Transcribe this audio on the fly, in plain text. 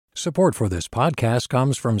Support for this podcast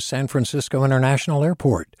comes from San Francisco International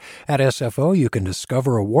Airport. At SFO, you can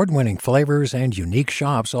discover award-winning flavors and unique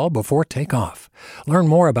shops all before takeoff. Learn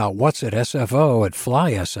more about what's at SFO at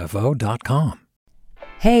flysfo.com.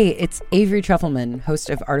 Hey, it's Avery Trufelman,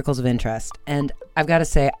 host of Articles of Interest, and I've got to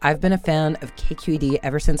say, I've been a fan of KQED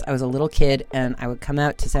ever since I was a little kid, and I would come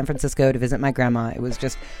out to San Francisco to visit my grandma. It was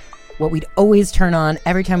just what we'd always turn on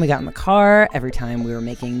every time we got in the car, every time we were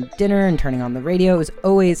making dinner and turning on the radio. It was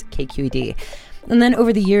always KQED. And then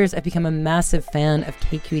over the years, I've become a massive fan of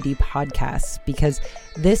KQED podcasts because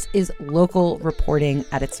this is local reporting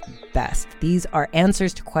at its best. These are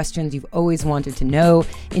answers to questions you've always wanted to know,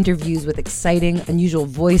 interviews with exciting, unusual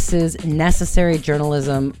voices, necessary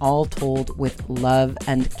journalism, all told with love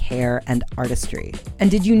and care and artistry. And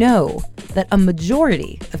did you know that a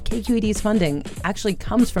majority of KQED's funding actually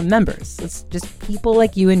comes from members? It's just people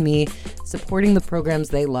like you and me supporting the programs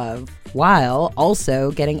they love, while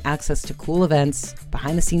also getting access to cool events,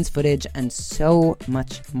 behind-the-scenes footage, and so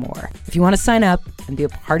much more. If you want to sign up and be a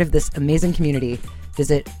part of this amazing community,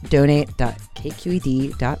 visit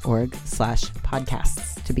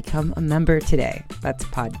donate.kqed.org/podcasts to become a member today. That's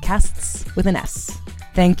podcasts with an S.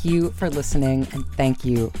 Thank you for listening, and thank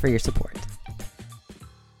you for your support.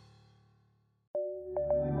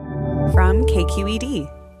 From KQED.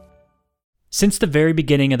 Since the very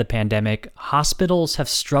beginning of the pandemic, hospitals have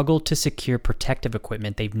struggled to secure protective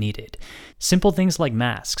equipment they've needed. Simple things like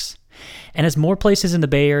masks. And as more places in the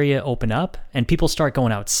Bay Area open up and people start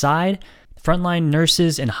going outside, frontline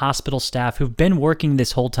nurses and hospital staff who've been working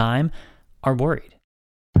this whole time are worried.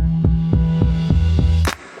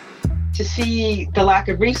 To see the lack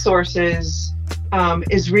of resources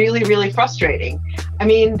is really, really frustrating. I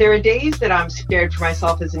mean, there are days that I'm scared for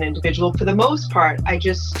myself as an individual. For the most part, I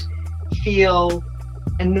just feel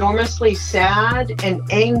enormously sad and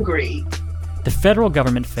angry. The federal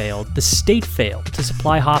government failed, the state failed to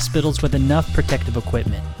supply hospitals with enough protective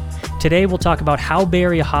equipment. Today we'll talk about how Bay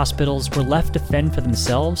Area hospitals were left to fend for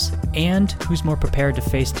themselves and who's more prepared to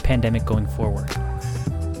face the pandemic going forward.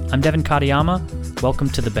 I'm Devin Katayama. Welcome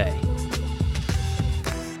to the Bay.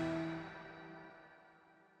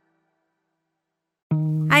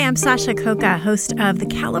 Hi, I'm Sasha Khokha, host of the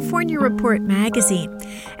California Report magazine.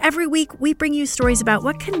 Every week, we bring you stories about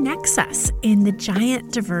what connects us in the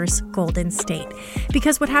giant, diverse Golden State.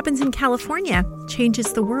 Because what happens in California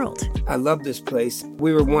changes the world. I love this place.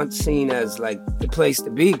 We were once seen as like the place to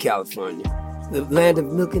be, California. The land of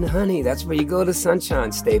milk and honey. That's where you go to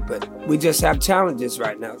Sunshine State, but we just have challenges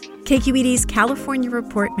right now. KQED's California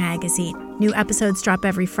Report magazine. New episodes drop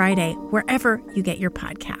every Friday, wherever you get your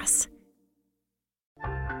podcasts.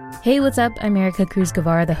 Hey, what's up? I'm Erica Cruz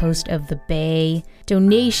Guevara, the host of The Bay.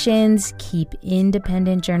 Donations keep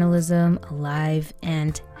independent journalism alive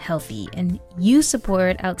and healthy. And you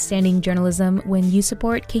support outstanding journalism when you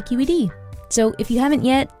support KQED. So if you haven't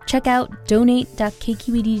yet, check out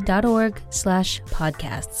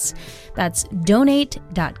donate.kqed.org/podcasts. That's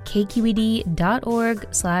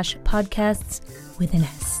donate.kqed.org/podcasts with an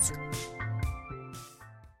S.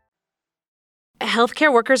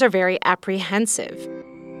 Healthcare workers are very apprehensive.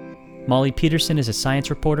 Molly Peterson is a science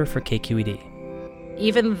reporter for KQED.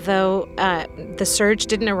 Even though the surge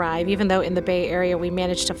didn't arrive, even though in the Bay Area we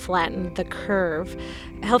managed to flatten the curve,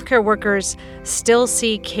 healthcare workers still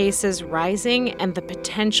see cases rising and the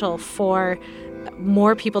potential for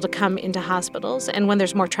more people to come into hospitals. And when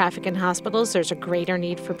there's more traffic in hospitals, there's a greater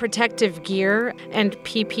need for protective gear and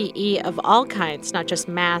PPE of all kinds, not just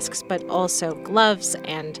masks, but also gloves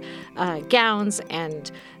and gowns and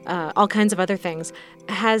all kinds of other things,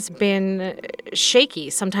 has been shaky,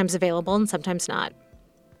 sometimes available and sometimes not.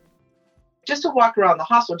 Just to walk around the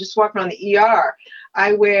hospital, just to walk around the ER,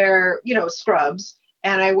 I wear, scrubs,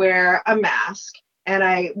 and I wear a mask, and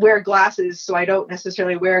I wear glasses, so I don't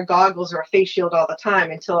necessarily wear goggles or a face shield all the time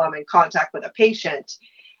until I'm in contact with a patient.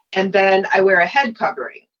 And then I wear a head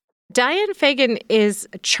covering. Diane Fagan is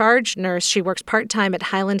a charge nurse. She works part-time at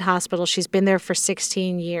Highland Hospital. She's been there for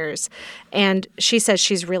 16 years. And she says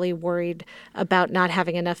she's really worried about not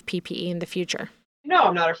having enough PPE in the future. No,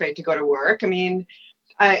 I'm not afraid to go to work. I mean,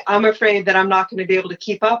 I'm afraid that I'm not going to be able to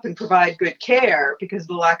keep up and provide good care because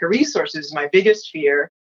the lack of resources is my biggest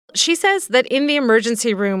fear. She says that in the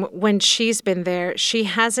emergency room, when she's been there, she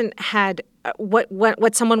hasn't had what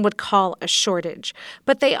someone would call a shortage.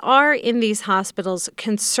 But they are in these hospitals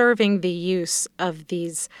conserving the use of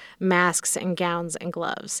these masks and gowns and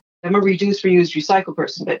gloves. I'm a reduce, reuse, recycle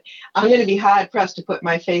person, but I'm going to be hard pressed to put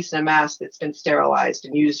my face in a mask that's been sterilized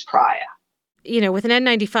and used prior. With an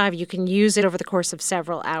N95, you can use it over the course of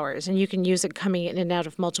several hours, and you can use it coming in and out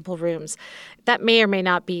of multiple rooms. That may or may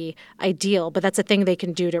not be ideal, but that's a thing they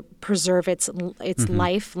can do to preserve its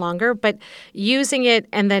life longer. But using it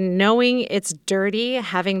and then knowing it's dirty,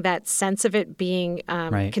 having that sense of it being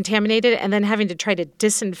contaminated, and then having to try to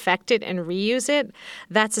disinfect it and reuse it,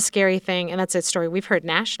 that's a scary thing, and that's a story we've heard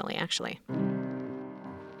nationally, actually.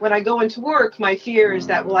 When I go into work, my fear is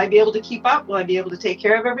that will I be able to keep up? Will I be able to take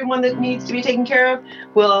care of everyone that needs to be taken care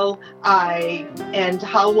of? And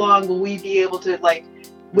how long will we be able to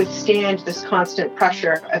withstand this constant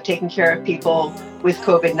pressure of taking care of people with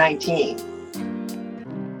COVID-19?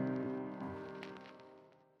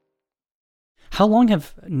 How long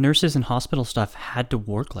have nurses and hospital staff had to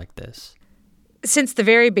work like this? Since the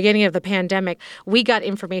very beginning of the pandemic, we got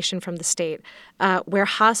information from the state where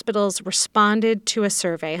hospitals responded to a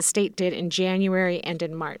survey the state did in January and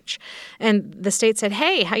in March. And the state said,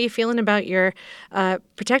 hey, how are you feeling about your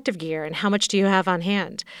protective gear and how much do you have on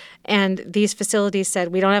hand? And these facilities said,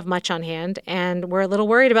 we don't have much on hand and we're a little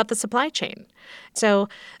worried about the supply chain. So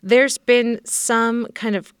there's been some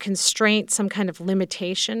kind of constraint, some kind of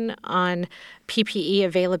limitation on PPE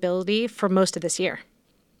availability for most of this year.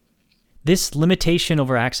 This limitation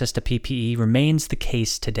over access to PPE remains the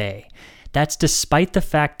case today. That's despite the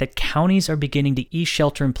fact that counties are beginning to ease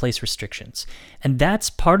shelter-in-place restrictions. And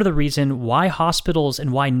that's part of the reason why hospitals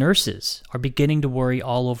and why nurses are beginning to worry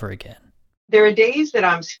all over again. There are days that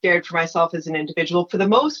I'm scared for myself as an individual. For the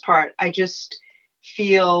most part, I just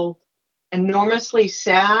feel enormously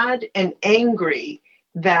sad and angry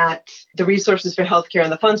that the resources for healthcare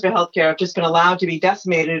and the funds for healthcare have just been allowed to be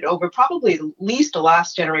decimated over probably at least the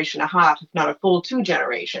last generation and a half, if not a full 2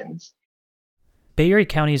 generations. Bay Area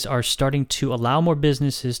counties are starting to allow more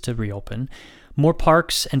businesses to reopen. More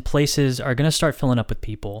parks and places are going to start filling up with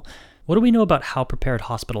people. What do we know about how prepared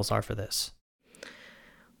hospitals are for this?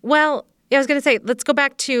 Well, I was going to say, let's go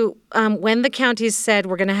back to when the counties said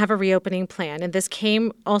we're going to have a reopening plan, and this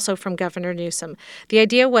came also from Governor Newsom. The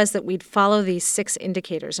idea was that we'd follow these 6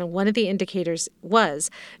 indicators, and one of the indicators was,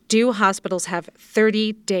 do hospitals have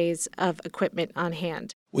 30 days of equipment on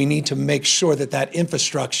hand? We need to make sure that that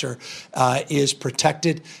infrastructure is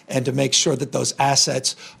protected and to make sure that those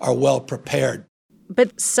assets are well prepared.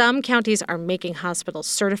 But some counties are making hospitals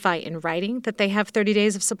certify in writing that they have 30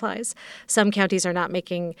 days of supplies. Some counties are not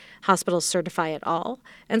making hospitals certify at all.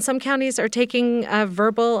 And some counties are taking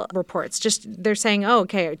verbal reports. Just they're saying, oh,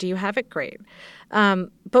 okay, do you have it? Great.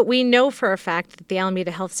 But we know for a fact that the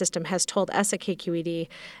Alameda Health System has told us at KQED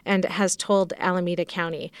and has told Alameda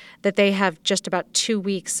County that they have just about 2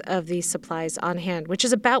 weeks of these supplies on hand, which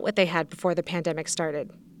is about what they had before the pandemic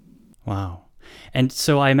started. Wow. And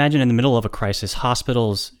so I imagine in the middle of a crisis,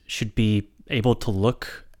 hospitals should be able to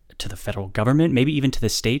look to the federal government, maybe even to the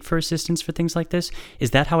state for assistance for things like this.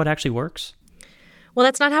 Is that how it actually works? Well,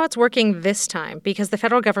 that's not how it's working this time because the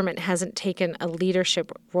federal government hasn't taken a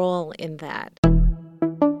leadership role in that.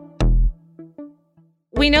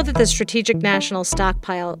 We know that the Strategic National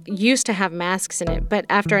Stockpile used to have masks in it, but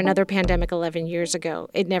after another pandemic 11 years ago,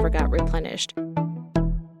 it never got replenished.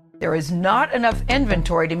 There is not enough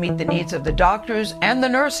inventory to meet the needs of the doctors and the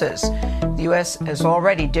nurses. The U.S. has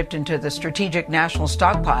already dipped into the Strategic National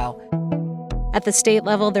Stockpile. At the state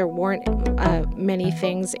level, there weren't many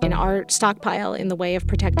things in our stockpile in the way of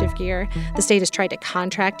protective gear. The state has tried to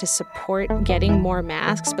contract to support getting more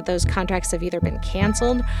masks, but those contracts have either been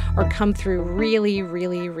canceled or come through really,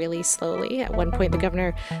 really, really slowly. At one point, the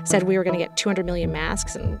governor said we were going to get 200 million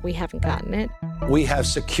masks, and we haven't gotten it. We have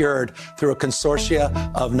secured, through a consortia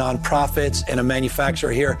of nonprofits and a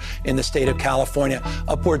manufacturer here in the state of California,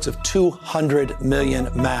 upwards of 200 million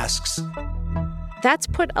masks. That's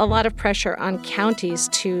put a lot of pressure on counties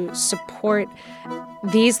to support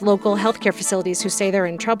these local healthcare facilities who say they're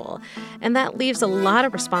in trouble. And that leaves a lot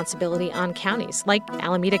of responsibility on counties, like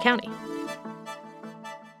Alameda County.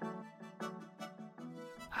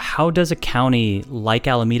 How does a county like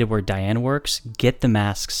Alameda, where Diane works, get the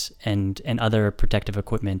masks and other protective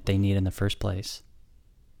equipment they need in the first place?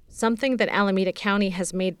 Something that Alameda County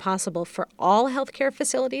has made possible for all healthcare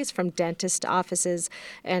facilities, from dentist offices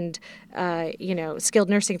and, skilled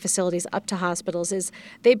nursing facilities up to hospitals, is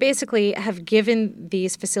they basically have given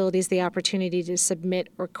these facilities the opportunity to submit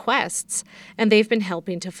requests, and they've been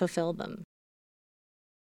helping to fulfill them.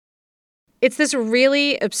 It's this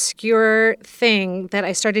really obscure thing that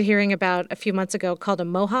I started hearing about a few months ago called a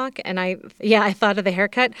Mohawk, and I thought of the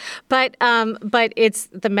haircut, but it's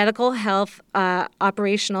the Medical Health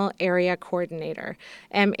Operational Area Coordinator,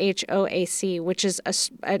 MHOAC, which is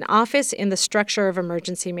an office in the structure of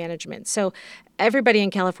emergency management. So everybody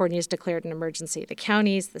in California has declared an emergency. The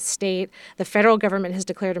counties, the state, the federal government has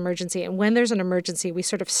declared emergency. And when there's an emergency, we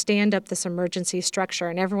sort of stand up this emergency structure,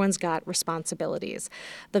 and everyone's got responsibilities.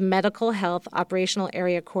 The medical health operational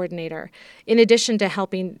area coordinator, in addition to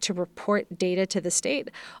helping to report data to the state,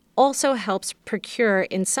 also helps procure,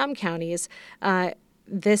 in some counties,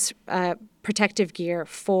 this protective gear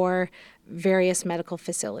for various medical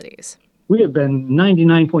facilities. We have been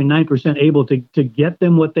 99.9% able to get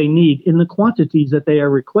them what they need in the quantities that they are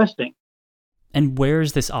requesting. And where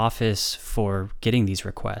is this office for getting these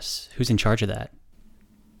requests? Who's in charge of that?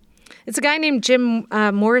 It's a guy named Jim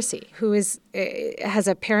Morrissey, who has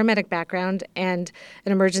a paramedic background and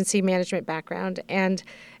an emergency management background, and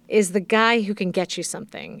is the guy who can get you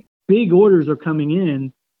something. Big orders are coming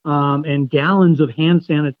in, and gallons of hand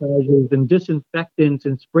sanitizers and disinfectants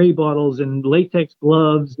and spray bottles and latex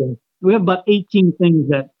gloves. And we have about 18 things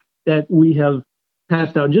that we have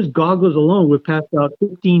passed out. Just goggles alone, we've passed out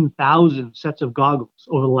 15,000 sets of goggles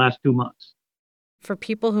over the last 2 months. For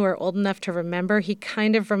people who are old enough to remember, he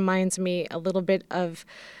kind of reminds me a little bit of,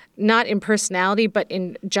 not in personality, but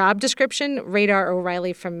in job description, Radar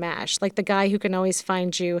O'Reilly from MASH, like the guy who can always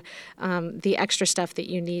find you the extra stuff that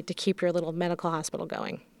you need to keep your little medical hospital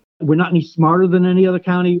going. We're not any smarter than any other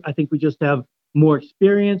county. I think we just have more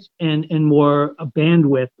experience and more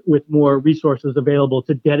bandwidth with more resources available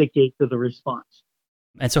to dedicate to the response.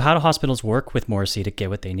 And so how do hospitals work with Morrissey to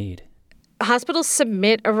get what they need? Hospitals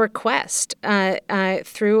submit a request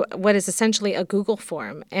through what is essentially a Google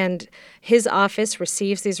form, and his office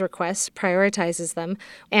receives these requests, prioritizes them,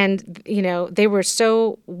 and they were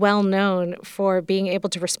so well known for being able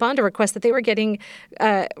to respond to requests that they were getting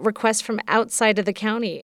requests from outside of the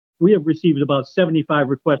county. We have received about 75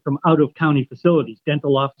 requests from out-of-county facilities,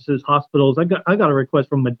 dental offices, hospitals. I got a request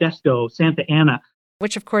from Modesto, Santa Ana.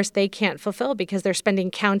 Which, of course, they can't fulfill because they're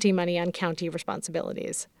spending county money on county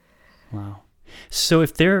responsibilities. Wow. So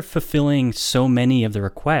if they're fulfilling so many of the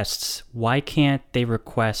requests, why can't they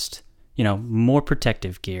request, more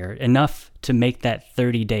protective gear, enough to make that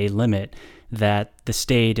 30-day limit that the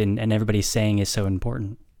state and everybody's saying is so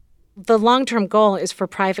important? The long-term goal is for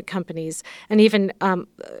private companies and even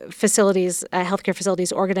facilities, healthcare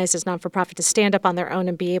facilities organized as non-for-profit, to stand up on their own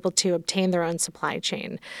and be able to obtain their own supply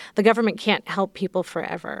chain. The government can't help people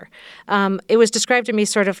forever. It was described to me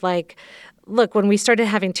sort of like, look, when we started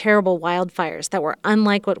having terrible wildfires that were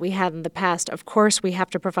unlike what we had in the past, of course we have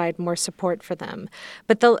to provide more support for them.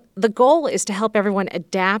 But the goal is to help everyone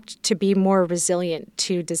adapt to be more resilient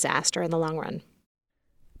to disaster in the long run.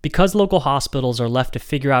 Because local hospitals are left to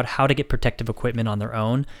figure out how to get protective equipment on their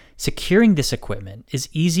own, securing this equipment is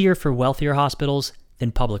easier for wealthier hospitals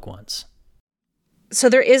than public ones. So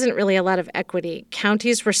there isn't really a lot of equity.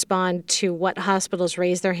 Counties respond to what hospitals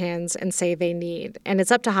raise their hands and say they need. And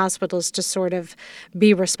it's up to hospitals to sort of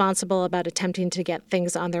be responsible about attempting to get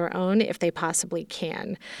things on their own if they possibly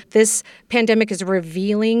can. This pandemic is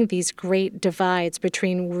revealing these great divides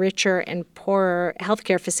between richer and poorer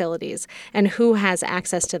healthcare facilities and who has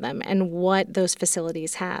access to them and what those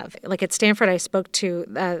facilities have. Like at Stanford, I spoke to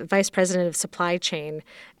the vice president of supply chain,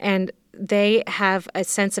 and they have a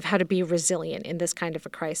sense of how to be resilient in this kind of a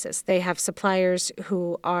crisis. They have suppliers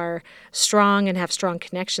who are strong and have strong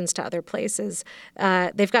connections to other places.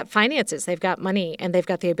 They've got finances, they've got money, and they've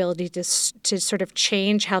got the ability to sort of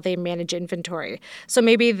change how they manage inventory. So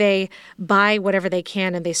maybe they buy whatever they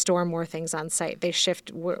can and they store more things on site. They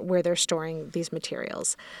shift where they're storing these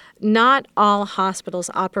materials. Not all hospitals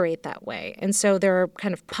operate that way. And so there are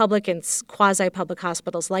kind of public and quasi-public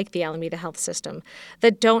hospitals like the Alameda Health System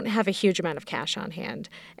that don't have a huge amount of cash on hand.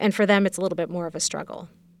 And for them, it's a little bit more of a struggle.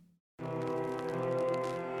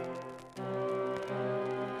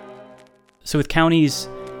 So with counties,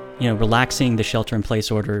 relaxing the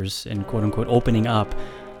shelter-in-place orders and quote-unquote opening up,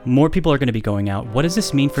 more people are going to be going out. What does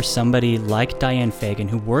this mean for somebody like Diane Fagan,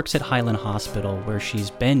 who works at Highland Hospital, where she's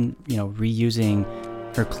been, reusing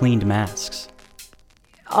her cleaned masks?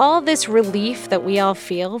 All this relief that we all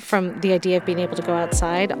feel from the idea of being able to go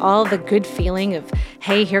outside, all the good feeling of,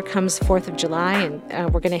 hey, here comes 4th of July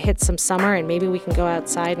and we're going to hit some summer and maybe we can go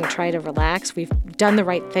outside and try to relax. We've done the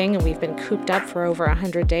right thing and we've been cooped up for over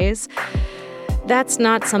 100 days. That's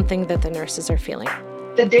not something that the nurses are feeling.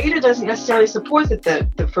 The data doesn't necessarily support that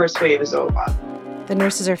the first wave is over. The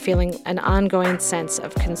nurses are feeling an ongoing sense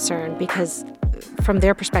of concern because from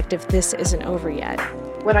their perspective, this isn't over yet.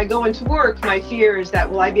 When I go into work, my fear is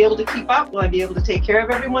that will I be able to keep up? Will I be able to take care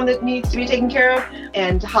of everyone that needs to be taken care of?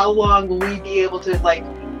 And how long will we be able to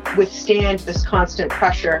withstand this constant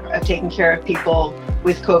pressure of taking care of people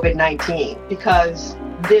with COVID-19? Because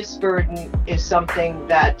this burden is something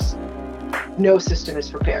that no system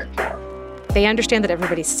is prepared for. They understand that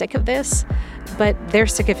everybody's sick of this, but they're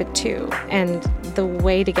sick of it too. And the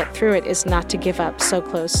way to get through it is not to give up so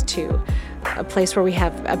close to a place where we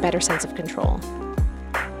have a better sense of control.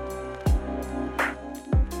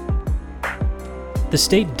 The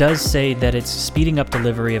state does say that it's speeding up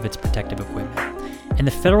delivery of its protective equipment. And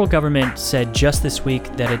the federal government said just this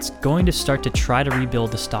week that it's going to start to try to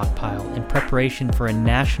rebuild the stockpile in preparation for a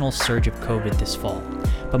national surge of COVID this fall.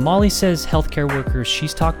 But Molly says healthcare workers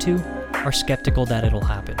she's talked to are skeptical that it'll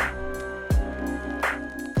happen.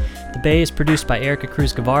 The Bay is produced by Erica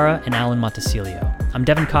Cruz Guevara and Alan Montecillo. I'm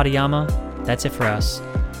Devin Katayama. That's it for us.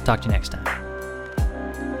 Talk to you next time.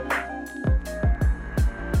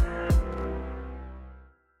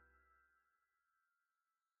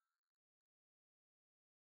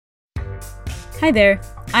 Hi there,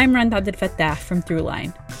 I'm Rand Abdel Fattah from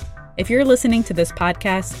Throughline. If you're listening to this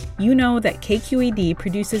podcast, you know that KQED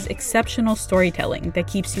produces exceptional storytelling that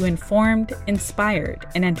keeps you informed, inspired,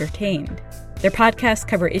 and entertained. Their podcasts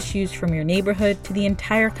cover issues from your neighborhood to the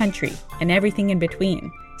entire country and everything in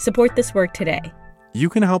between. Support this work today. You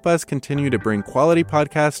can help us continue to bring quality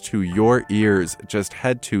podcasts to your ears. Just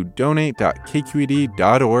head to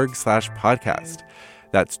donate.kqed.org/podcast.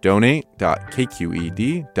 That's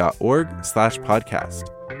donate.kqed.org/podcast.